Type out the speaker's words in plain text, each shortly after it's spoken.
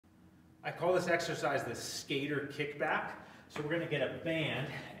I call this exercise the skater kickback. So we're going to get a band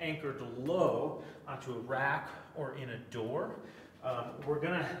anchored low onto a rack or in a door.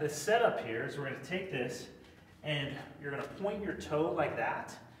 The setup here is we're going to take this and you're going to point your toe like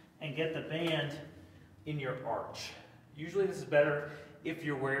that and get the band in your arch. Usually this is better if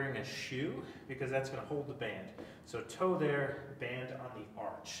you're wearing a shoe because that's going to hold the band. So toe there, band on the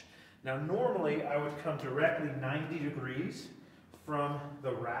arch. Now normally I would come directly 90 degrees from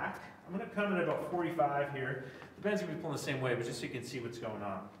the rack. I'm going to come at about 45 here. The band's going to be pulling the same way, but just so you can see what's going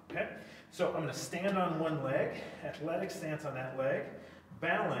on. Okay? So I'm going to stand on one leg, athletic stance on that leg,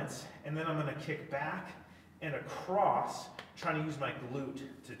 balance, and then I'm going to kick back and across, trying to use my glute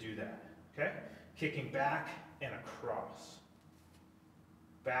to do that. Okay? Kicking back and across.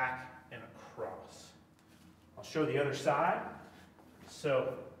 Back and across. I'll show the other side.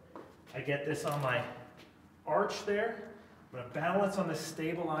 So I get this on my arch there. I'm going to balance on this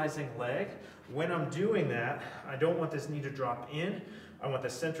stabilizing leg. When I'm doing that, I don't want this knee to drop in. I want the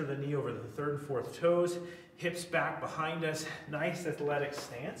center of the knee over the third and fourth toes, hips back behind us, nice athletic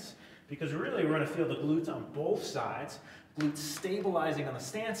stance, because really we're going to feel the glutes on both sides, glutes stabilizing on the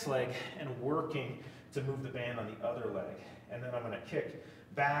stance leg and working to move the band on the other leg. And then I'm going to kick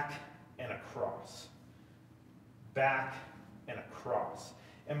back and across, back and across.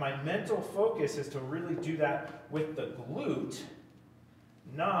 And my mental focus is to really do that with the glute,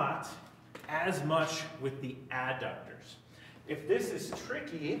 not as much with the adductors. If this is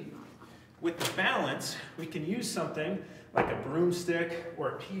tricky with the balance, we can use something like a broomstick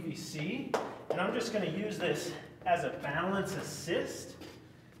or a PVC. And I'm just going to use this as a balance assist.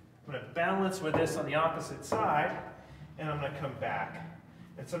 I'm going to balance with this on the opposite side, and I'm going to come back.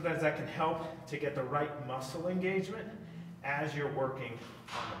 And sometimes that can help to get the right muscle engagement as you're working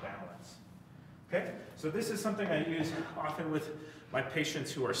on the balance. Okay, so this is something I use often with my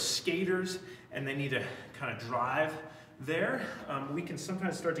patients who are skaters and they need to kind of drive there. We can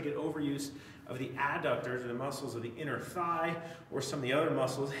sometimes start to get overuse of the adductors or the muscles of the inner thigh or some of the other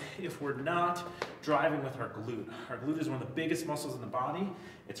muscles if we're not driving with our glute. Our glute is one of the biggest muscles in the body.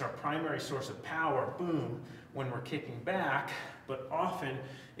 It's our primary source of power, boom, when we're kicking back, but often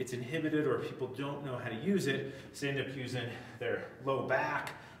it's inhibited or people don't know how to use it, so they end up using their low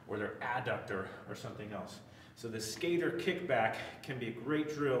back or their adductor or something else. So the skater kickback can be a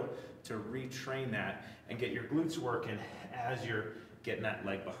great drill to retrain that and get your glutes working as you're getting that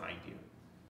leg behind you.